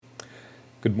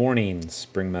Good morning,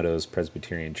 Spring Meadows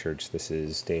Presbyterian Church. This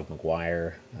is Dave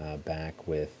McGuire, back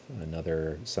with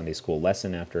another Sunday school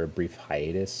lesson after a brief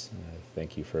hiatus.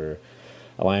 Thank you for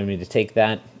allowing me to take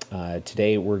that.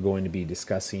 Today we're going to be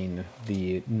discussing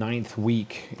the ninth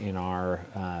week in our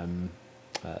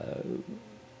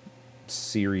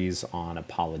series on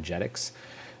apologetics.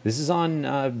 This is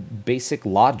on basic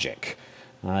logic.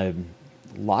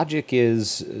 Logic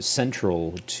is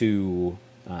central to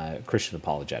Christian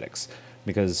apologetics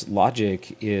because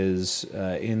logic is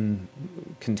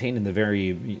contained in the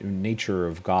very nature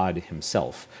of God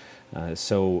himself.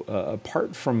 So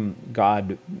apart from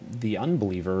God, the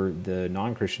unbeliever, the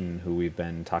non-Christian who we've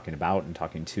been talking about and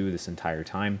talking to this entire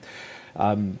time,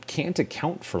 can't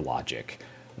account for logic.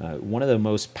 One of the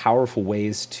most powerful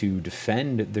ways to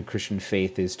defend the Christian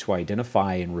faith is to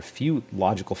identify and refute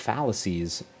logical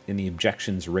fallacies in the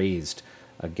objections raised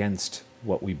against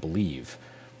what we believe.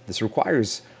 This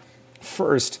requires,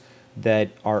 first, that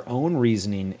our own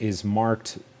reasoning is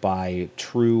marked by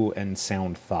true and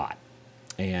sound thought.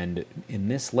 And in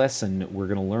this lesson, we're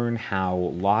going to learn how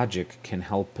logic can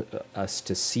help us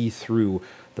to see through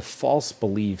the false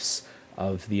beliefs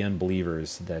of the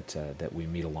unbelievers that we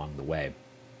meet along the way.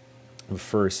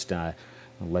 First,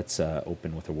 let's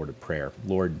open with a word of prayer.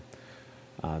 Lord,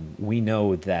 we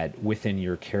know that within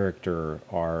your character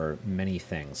are many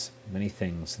things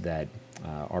that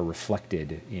are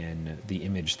reflected in the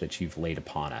image that you've laid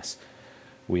upon us.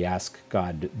 We ask,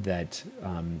 God, that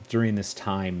during this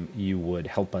time you would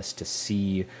help us to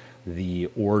see the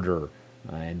order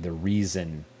and the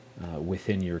reason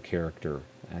within your character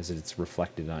as it's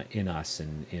reflected in us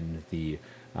and in the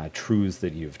truths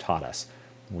that you've taught us.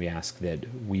 We ask that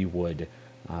we would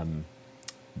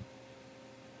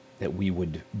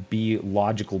be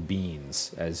logical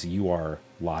beings as you are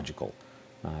logical,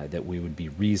 that we would be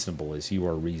reasonable as you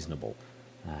are reasonable,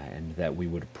 and that we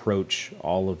would approach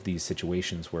all of these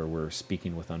situations where we're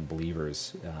speaking with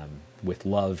unbelievers with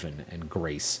love and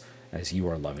grace as you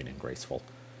are loving and graceful.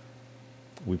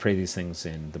 We pray these things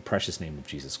in the precious name of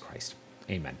Jesus Christ.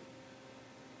 Amen.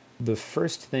 The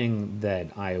first thing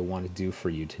that I want to do for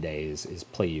you today is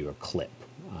play you a clip.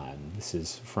 This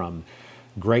is from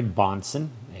Greg Bahnsen,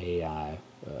 a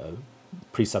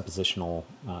presuppositional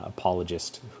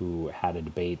apologist who had a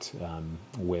debate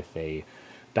with a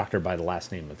doctor by the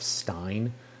last name of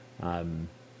Stein.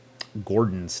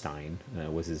 Gordon Stein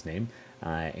was his name.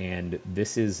 And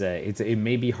this is, it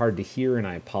may be hard to hear, and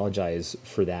I apologize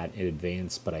for that in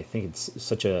advance, but I think it's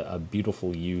such a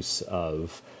beautiful use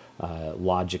of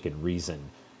logic and reason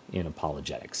in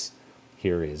apologetics.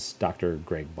 Here is Dr.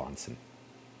 Greg Bahnsen.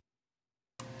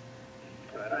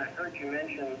 I heard you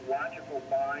mention logical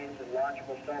binds and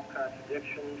logical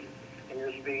self-contradictions in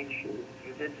your speech.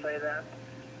 You did say that?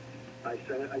 I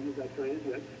used that phrase,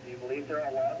 yes. Do you believe there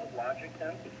are laws of logic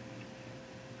then?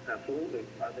 Absolutely.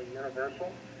 Are they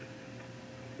universal?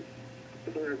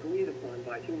 But they're agreed upon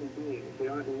by human beings. They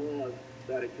aren't laws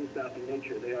that exist out in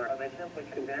nature. Are they simply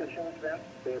conventions then?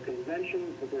 They're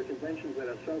conventions, but they're conventions that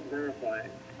are self-verifying.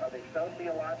 Are they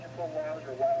sociological laws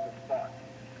or laws of thought?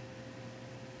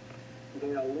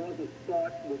 They are laws of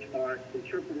thought which are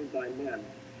interpreted by men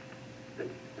and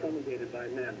promulgated by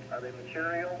men. Are they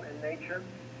material in nature?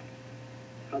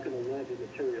 How can a law be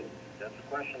material? That's the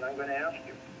question I'm going to ask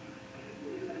you.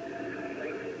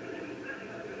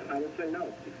 I would say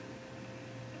no.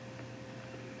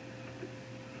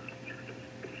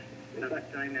 In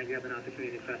fact, time now you have an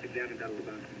opportunity to cross-examine Dr.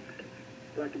 Bahnsen.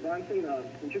 Dr.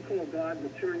 Bahnsen, would you call God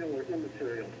material or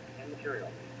immaterial?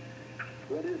 Immaterial.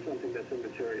 What is something that's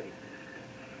immaterial?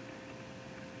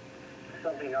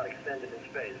 Something not extended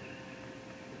in space.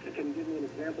 Can you give me an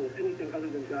example of anything other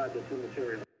than God that's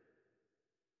immaterial?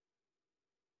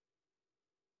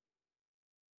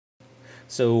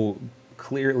 So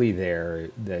clearly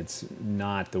that's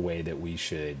not the way that we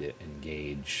should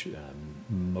engage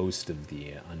most of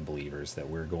the unbelievers that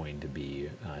we're going to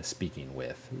be speaking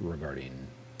with regarding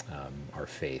our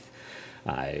faith.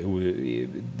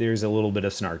 There's a little bit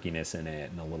of snarkiness in it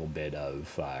and a little bit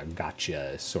of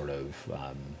gotcha sort of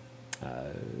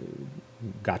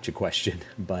gotcha question.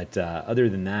 But other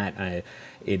than that,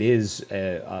 it is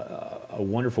a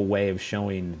wonderful way of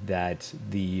showing that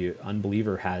the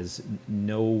unbeliever has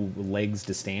no legs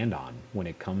to stand on when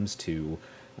it comes to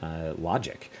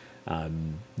logic.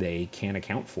 They can't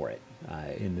account for it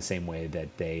in the same way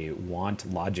that they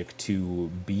want logic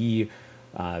to be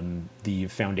the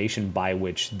foundation by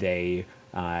which they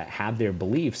have their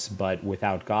beliefs, but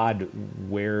without God,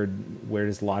 where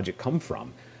does logic come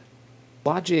from?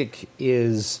 Logic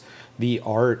is the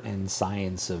art and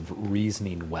science of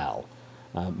reasoning well.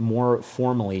 More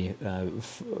formally,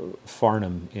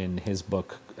 Farnham, in his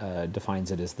book,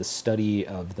 defines it as the study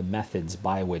of the methods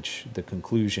by which the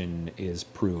conclusion is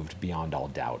proved beyond all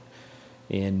doubt.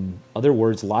 In other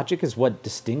words, logic is what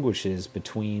distinguishes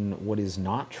between what is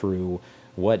not true,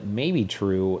 what may be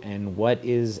true, and what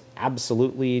is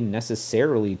absolutely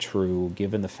necessarily true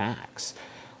given the facts.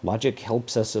 Logic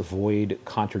helps us avoid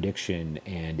contradiction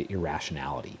and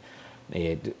irrationality.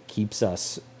 It keeps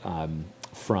us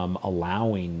from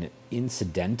allowing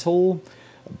incidental,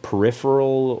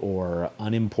 peripheral, or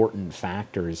unimportant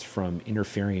factors from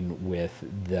interfering with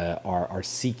our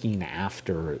seeking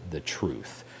after the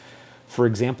truth. For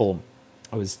example,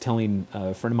 I was telling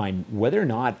a friend of mine whether or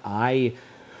not I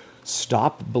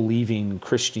stop believing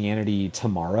Christianity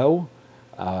tomorrow,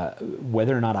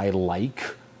 whether or not I like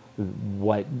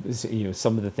what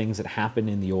some of the things that happen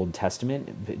in the Old Testament,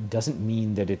 it doesn't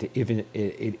mean that it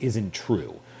isn't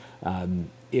true.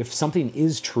 If something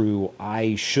is true,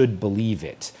 I should believe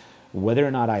it. Whether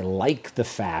or not I like the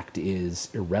fact is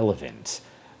irrelevant.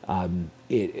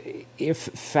 If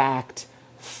fact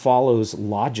follows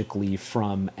logically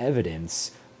from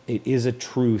evidence, it is a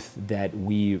truth that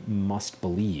we must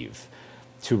believe.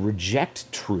 To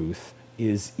reject truth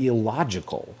is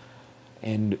illogical.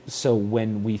 And so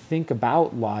when we think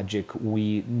about logic,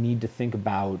 we need to think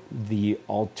about the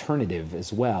alternative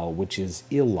as well, which is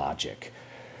illogic.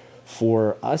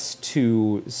 For us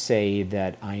to say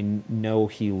that I know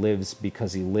he lives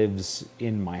because he lives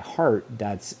in my heart,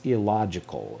 that's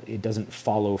illogical. It doesn't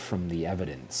follow from the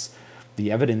evidence.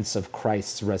 The evidence of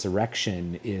Christ's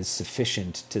resurrection is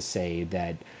sufficient to say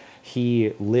that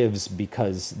he lives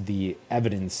because the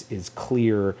evidence is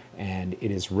clear and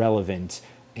it is relevant,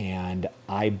 and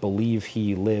I believe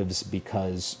he lives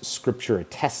because Scripture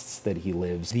attests that he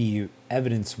lives. The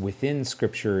evidence within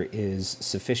Scripture is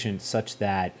sufficient such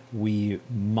that we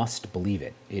must believe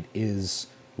it. It is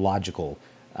logical.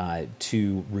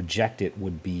 To reject it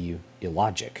would be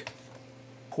illogic.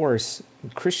 Of course,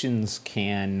 Christians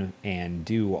can and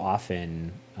do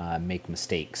often make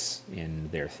mistakes in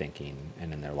their thinking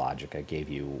and in their logic. I gave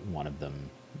you one of them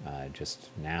just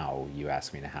now. You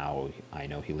asked me how I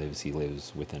know he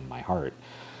lives within my heart.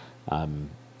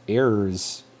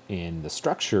 Errors in the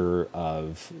structure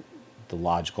of the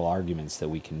logical arguments that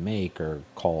we can make are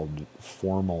called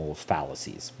formal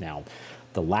fallacies. Now,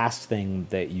 the last thing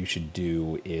that you should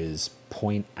do is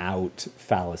point out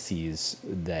fallacies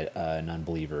that an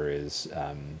unbeliever is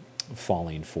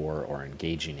falling for or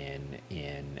engaging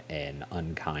in an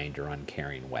unkind or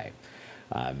uncaring way.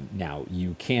 Now,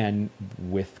 you can,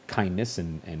 with kindness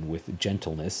and with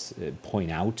gentleness,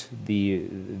 point out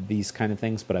these kind of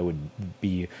things, but I would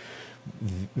be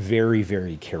very,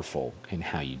 very careful in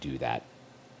how you do that.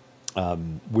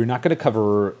 We're not going to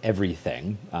cover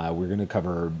everything. We're going to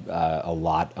cover a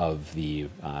lot of the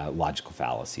logical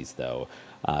fallacies, though.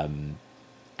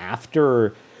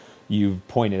 After you've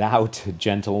pointed out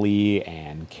gently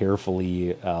and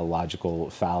carefully a logical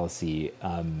fallacy,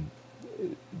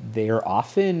 they are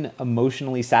often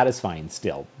emotionally satisfying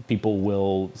still. People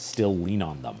will still lean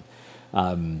on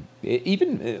them.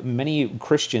 Even many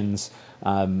Christians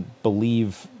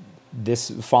believe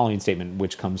this following statement,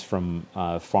 which comes from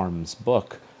Farnham's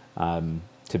book,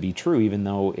 to be true, even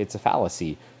though it's a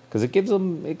fallacy, because it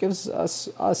gives us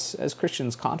as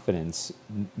Christians confidence.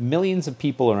 Millions of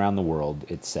people around the world,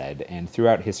 it said, and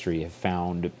throughout history have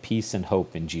found peace and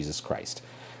hope in Jesus Christ.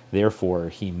 Therefore,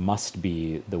 he must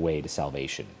be the way to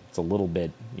salvation. It's a little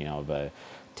bit, of a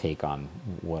take on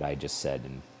what I just said.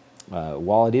 And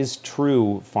while it is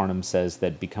true, Farnham says,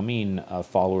 that becoming a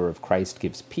follower of Christ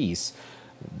gives peace,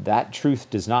 that truth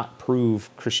does not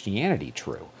prove Christianity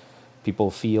true.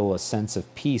 People feel a sense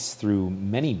of peace through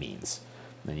many means.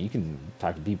 And you can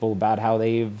talk to people about how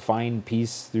they find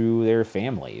peace through their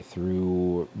family,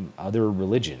 through other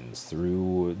religions,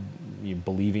 through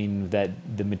believing that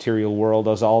the material world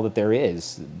is all that there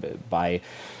is, by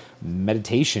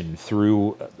meditation,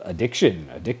 through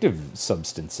addictive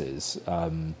substances,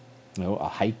 a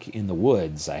hike in the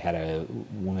woods. I had a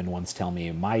woman once tell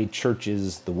me, my church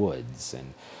is the woods.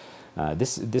 And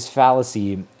this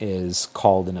fallacy is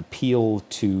called an appeal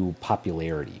to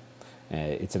popularity.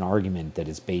 It's an argument that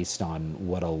is based on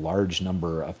what a large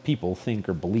number of people think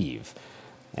or believe.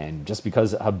 And just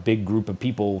because a big group of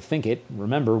people think it,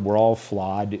 remember, we're all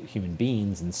flawed human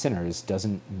beings and sinners,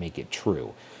 doesn't make it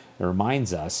true. It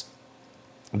reminds us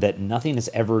that nothing is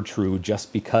ever true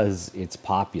just because it's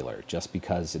popular, just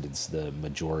because it is the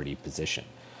majority position.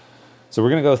 So we're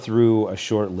going to go through a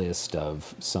short list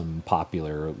of some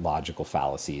popular logical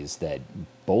fallacies that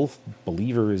both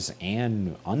believers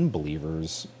and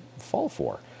unbelievers fall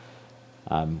for.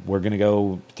 We're going to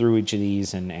go through each of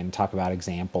these and talk about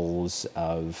examples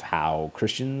of how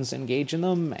Christians engage in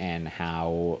them and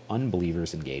how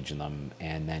unbelievers engage in them,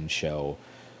 and then show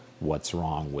what's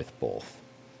wrong with both.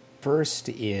 First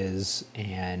is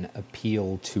an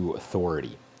appeal to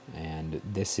authority, and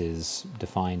this is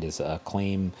defined as a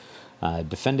claim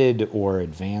defended or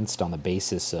advanced on the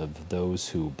basis of those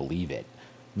who believe it.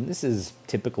 And this is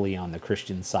typically on the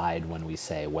Christian side when we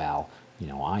say, well,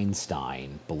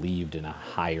 Einstein believed in a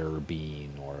higher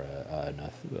being or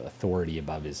an authority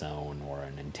above his own or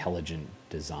an intelligent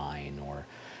design, or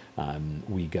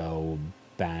we go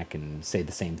back and say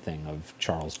the same thing of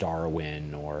Charles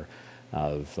Darwin or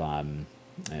of,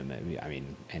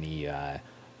 any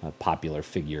popular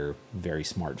figure, very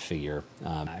smart figure.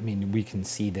 We can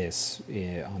see this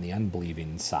on the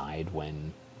unbelieving side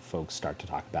when folks start to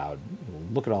talk about,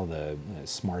 look at all the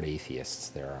smart atheists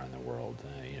there are in the world,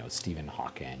 Stephen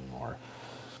Hawking or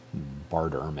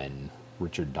Bart Ehrman,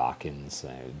 Richard Dawkins.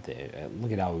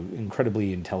 Look at how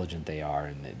incredibly intelligent they are,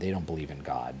 and they don't believe in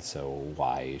God, so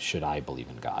why should I believe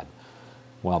in God?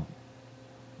 Well,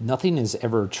 nothing is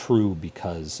ever true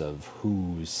because of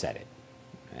who said it,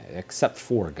 except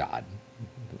for God,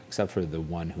 except for the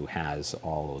one who has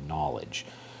all knowledge.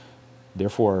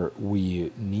 Therefore,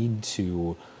 we need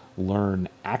to learn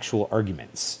actual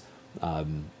arguments,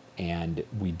 and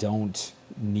we don't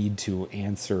need to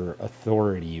answer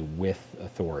authority with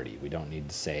authority. We don't need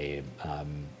to say,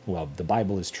 well, the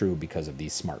Bible is true because of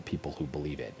these smart people who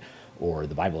believe it, or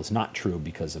the Bible is not true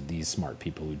because of these smart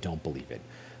people who don't believe it.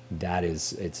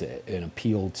 It's an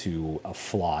appeal to a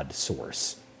flawed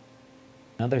source.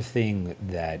 Another thing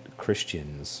that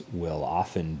Christians will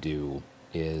often do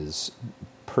is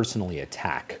personally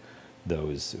attack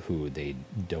those who they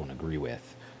don't agree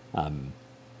with.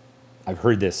 I've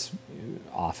heard this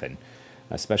often,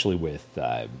 especially with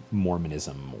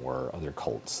Mormonism or other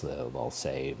cults. They'll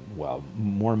say, well,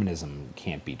 Mormonism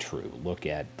can't be true. Look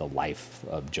at the life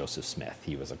of Joseph Smith.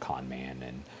 He was a con man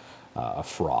and a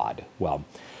fraud. Well,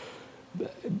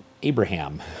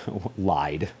 Abraham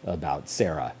lied about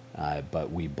Sarah, but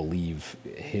we believe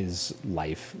his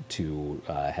life to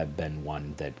have been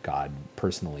one that God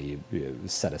personally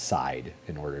set aside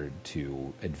in order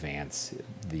to advance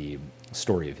the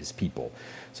story of his people.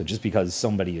 So just because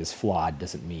somebody is flawed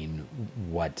doesn't mean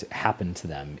what happened to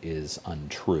them is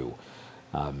untrue.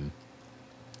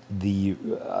 This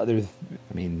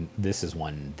is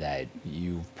one that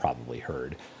you've probably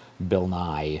heard. Bill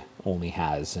Nye only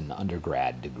has an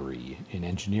undergrad degree in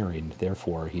engineering,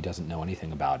 therefore he doesn't know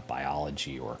anything about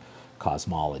biology or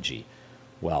cosmology.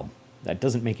 Well, that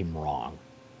doesn't make him wrong.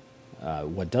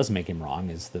 What does make him wrong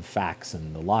is the facts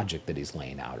and the logic that he's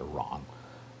laying out are wrong.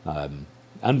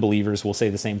 Unbelievers will say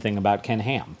the same thing about Ken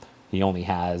Ham. He only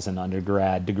has an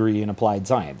undergrad degree in applied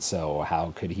science, so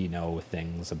how could he know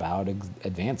things about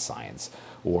advanced science?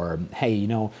 Or, hey,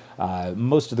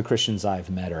 most of the Christians I've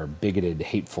met are bigoted,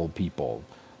 hateful people.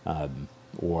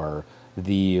 Or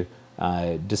the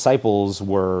disciples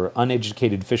were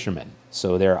uneducated fishermen,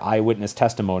 so their eyewitness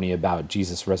testimony about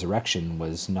Jesus' resurrection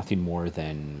was nothing more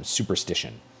than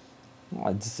superstition.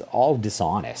 Well, it's all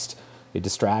dishonest. It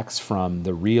distracts from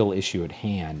the real issue at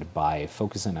hand by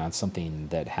focusing on something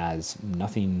that has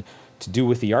nothing to do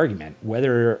with the argument,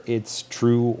 whether it's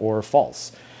true or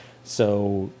false.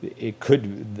 So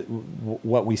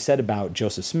what we said about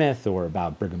Joseph Smith or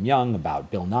about Brigham Young,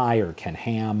 about Bill Nye or Ken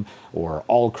Ham or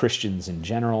all Christians in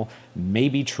general may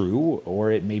be true or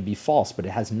it may be false, but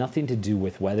it has nothing to do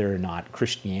with whether or not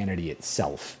Christianity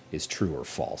itself is true or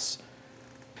false.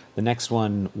 The next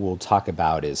one we'll talk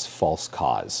about is false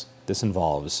cause. This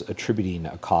involves attributing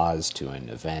a cause to an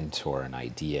event or an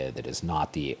idea that is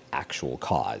not the actual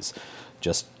cause.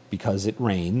 Just because it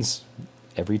rains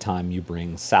every time you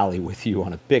bring Sally with you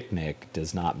on a picnic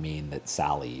does not mean that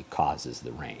Sally causes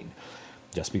the rain.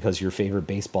 Just because your favorite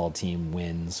baseball team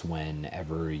wins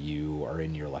whenever you are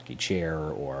in your lucky chair,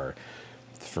 or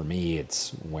for me,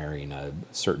 it's wearing a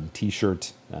certain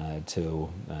t-shirt to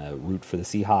root for the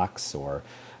Seahawks, or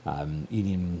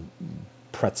eating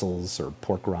pretzels or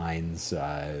pork rinds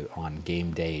on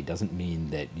game day doesn't mean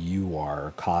that you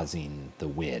are causing the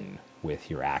win with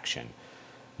your action.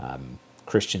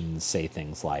 Christians say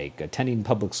things like, attending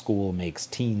public school makes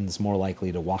teens more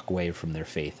likely to walk away from their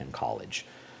faith in college.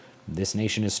 This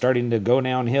nation is starting to go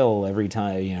downhill every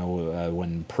time,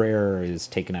 when prayer is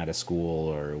taken out of school,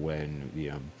 or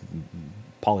when,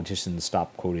 politicians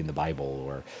stop quoting the Bible,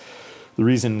 or the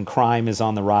reason crime is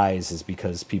on the rise is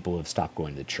because people have stopped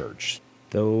going to church.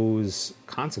 Those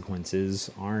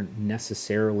consequences aren't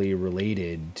necessarily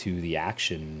related to the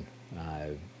action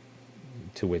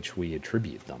to which we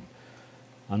attribute them.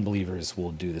 unbelievers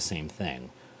will do the same thing.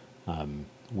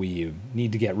 We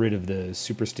need to get rid of the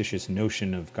superstitious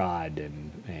notion of God,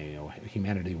 and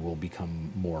humanity will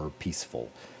become more peaceful.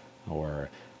 Or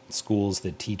schools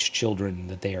that teach children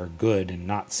that they are good and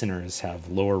not sinners have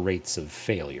lower rates of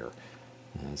failure.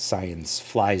 Science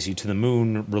flies you to the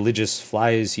moon, religious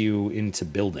flies you into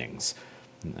buildings.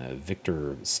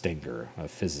 Victor Stenger, a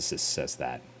physicist, says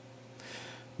that.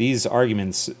 These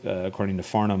arguments, according to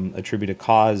Farnham, attribute a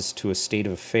cause to a state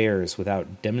of affairs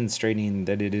without demonstrating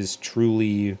that it is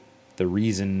truly the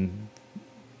reason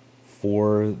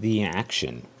for the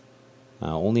action.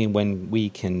 Only when we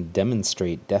can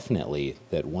demonstrate definitely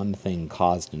that one thing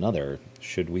caused another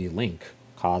should we link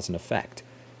cause and effect.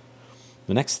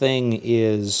 The next thing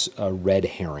is a red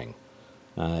herring.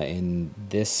 In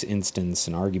this instance,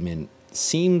 an argument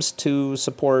seems to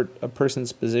support a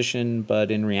person's position,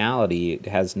 but in reality, it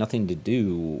has nothing to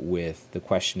do with the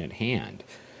question at hand.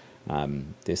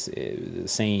 The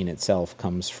saying itself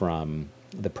comes from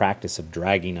the practice of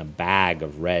dragging a bag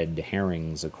of red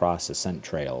herrings across a scent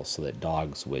trail so that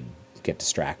dogs would get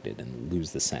distracted and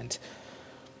lose the scent.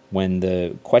 When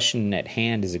the question at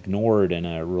hand is ignored and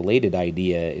a related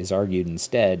idea is argued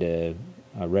instead,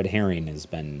 a red herring has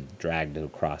been dragged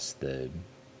across the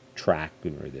track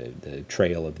or the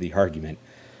trail of the argument.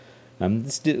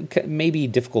 This may be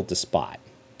difficult to spot,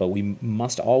 but we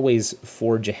must always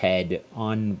forge ahead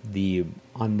on the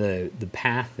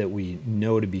path that we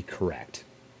know to be correct,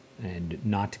 and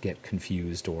not to get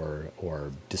confused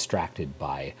or distracted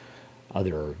by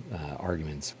other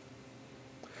arguments.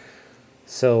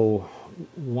 So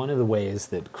one of the ways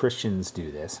that Christians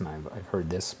do this, and I've heard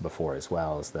this before as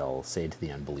well, is they'll say to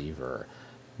the unbeliever,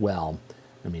 well,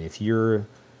 I mean, if you're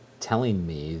telling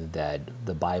me that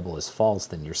the Bible is false,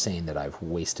 then you're saying that I've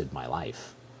wasted my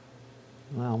life.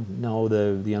 Well, no,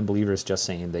 the unbeliever is just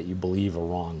saying that you believe a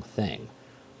wrong thing,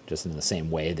 just in the same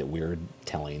way that we're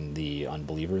telling the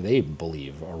unbeliever they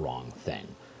believe a wrong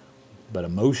thing. But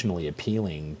emotionally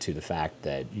appealing to the fact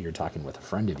that you're talking with a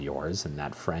friend of yours and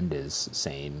that friend is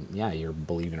saying, yeah, you're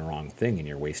believing a wrong thing and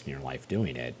you're wasting your life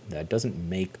doing it, that doesn't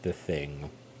make the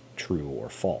thing true or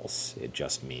false. It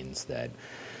just means that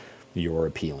you're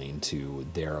appealing to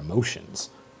their emotions.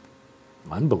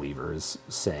 Unbelievers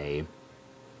say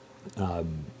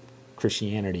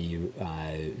Christianity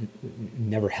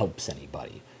never helps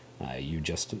anybody. You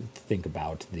just think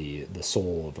about the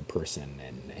soul of a person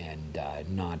and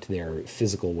not their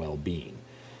physical well-being.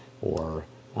 Or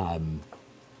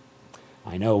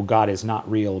I know God is not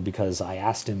real because I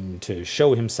asked him to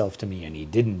show himself to me and he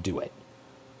didn't do it.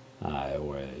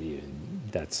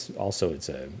 That's also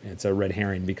it's a red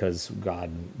herring, because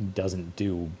God doesn't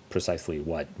do precisely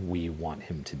what we want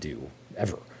him to do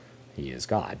ever. He is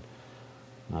God.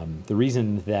 The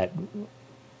reason that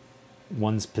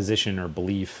one's position or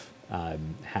belief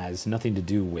has nothing to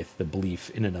do with the belief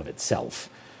in and of itself.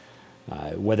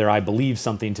 Whether I believe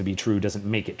something to be true doesn't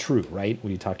make it true, right?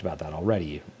 We talked about that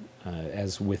already.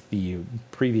 As with the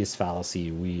previous fallacy,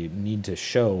 we need to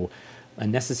show a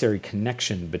necessary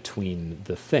connection between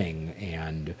the thing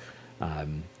and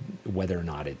whether or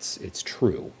not it's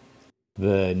true.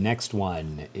 The next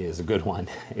one is a good one.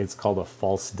 It's called a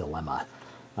false dilemma.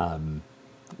 To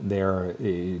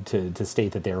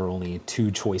state that there are only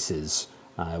two choices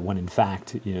when in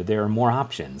fact there are more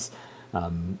options.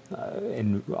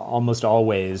 And almost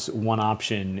always one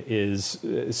option is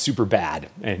super bad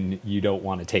and you don't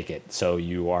want to take it. So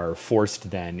you are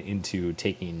forced then into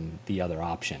taking the other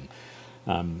option.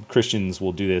 Christians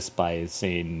will do this by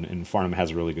saying, and Farnham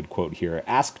has a really good quote here,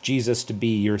 ask Jesus to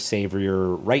be your Savior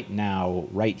right now,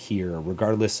 right here,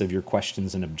 regardless of your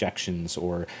questions and objections,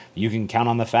 or you can count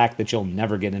on the fact that you'll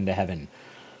never get into heaven.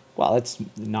 Well, that's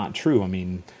not true. I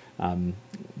mean,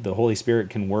 the Holy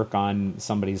Spirit can work on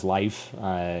somebody's life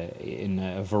in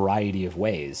a variety of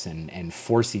ways, and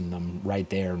forcing them right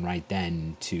there and right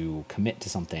then to commit to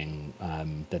something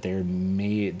that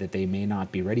they may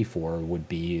not be ready for would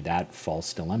be that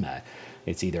false dilemma.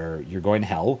 It's either you're going to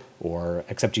hell or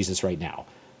accept Jesus right now.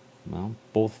 Well,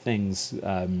 both things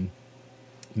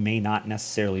may not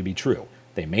necessarily be true.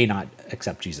 They may not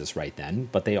accept Jesus right then,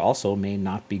 but they also may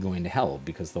not be going to hell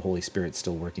because the Holy Spirit's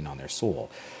still working on their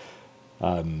soul.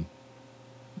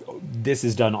 This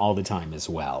is done all the time as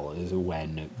well, is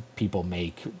when people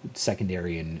make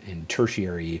secondary and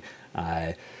tertiary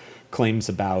claims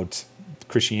about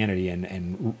Christianity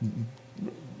and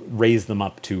raise them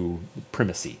up to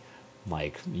primacy.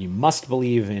 Like, you must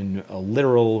believe in a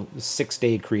literal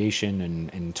 6-day creation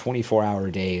and 24-hour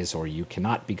days, or you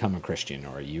cannot become a Christian,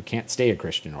 or you can't stay a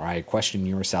Christian, or I question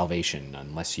your salvation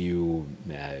unless you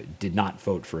did not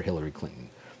vote for Hillary Clinton.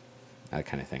 That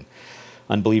kind of thing.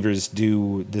 Unbelievers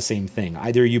do the same thing.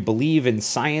 Either you believe in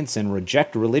science and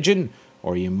reject religion,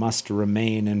 or you must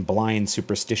remain in blind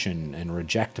superstition and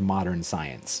reject modern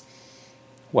science.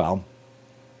 Well,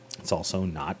 it's also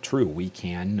not true. We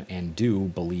can and do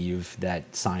believe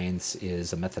that science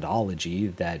is a methodology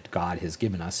that God has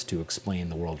given us to explain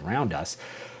the world around us,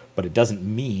 but it doesn't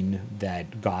mean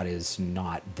that God is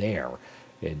not there.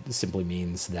 It simply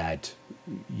means that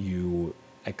you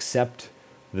accept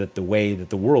that the way that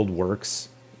the world works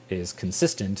is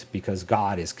consistent because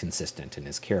God is consistent in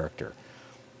his character.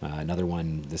 Another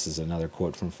one, this is another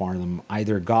quote from Farnham: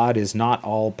 either God is not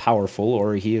all-powerful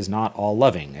or he is not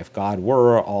all-loving. If God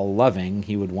were all-loving,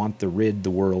 he would want to rid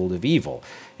the world of evil.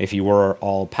 If he were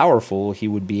all-powerful, he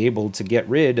would be able to get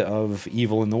rid of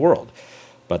evil in the world.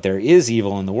 But there is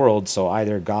evil in the world, so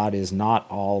either God is not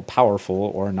all-powerful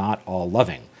or not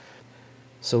all-loving.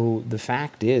 So the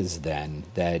fact is, then,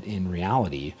 that in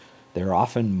reality, there are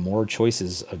often more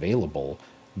choices available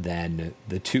than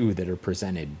the two that are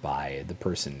presented by the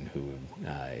person who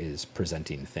is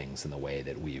presenting things in the way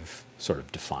that we've sort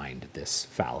of defined this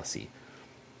fallacy.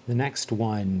 The next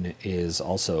one is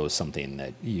also something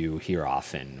that you hear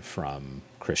often from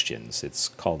Christians. It's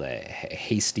called a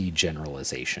hasty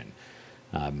generalization.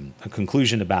 A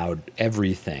conclusion about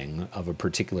everything of a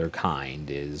particular kind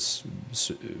is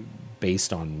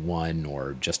based on one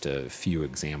or just a few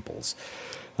examples.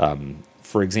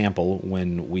 For example,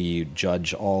 when we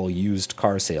judge all used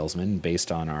car salesmen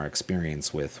based on our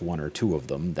experience with one or two of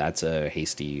them, that's a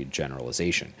hasty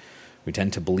generalization. We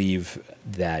tend to believe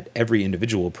that every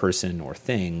individual person or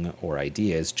thing or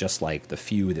idea is just like the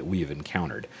few that we've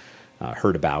encountered,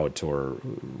 heard about, or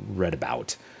read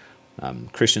about.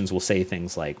 Christians will say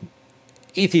things like,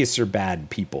 atheists are bad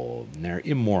people, and they're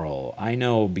immoral. I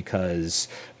know because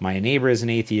my neighbor is an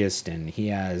atheist and he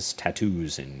has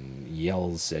tattoos and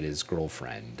yells at his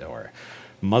girlfriend. Or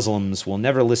Muslims will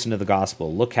never listen to the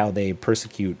gospel. Look how they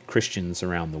persecute Christians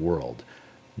around the world.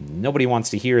 Nobody wants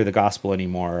to hear the gospel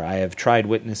anymore. I have tried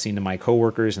witnessing to my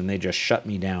coworkers and they just shut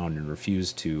me down and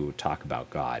refuse to talk about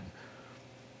God.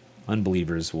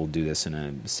 Unbelievers will do this in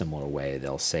a similar way.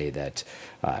 They'll say that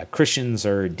Christians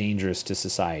are dangerous to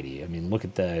society. I mean, look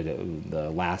at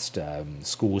the last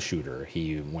school shooter.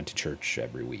 He went to church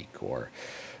every week. Or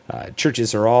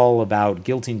churches are all about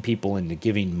guilting people into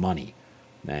giving money.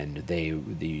 And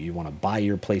you want to buy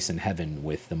your place in heaven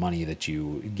with the money that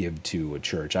you give to a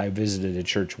church. I visited a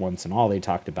church once and all they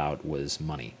talked about was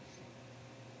money.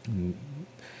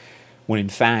 When in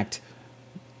fact,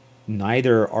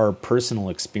 neither our personal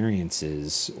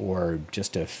experiences or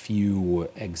just a few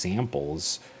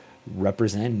examples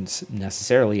represent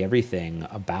necessarily everything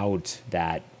about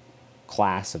that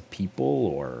class of people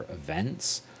or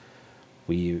events.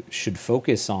 We should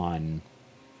focus on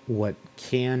what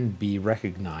can be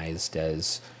recognized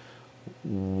as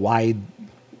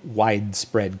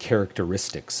widespread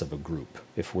characteristics of a group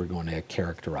if we're going to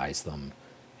characterize them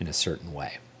in a certain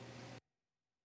way.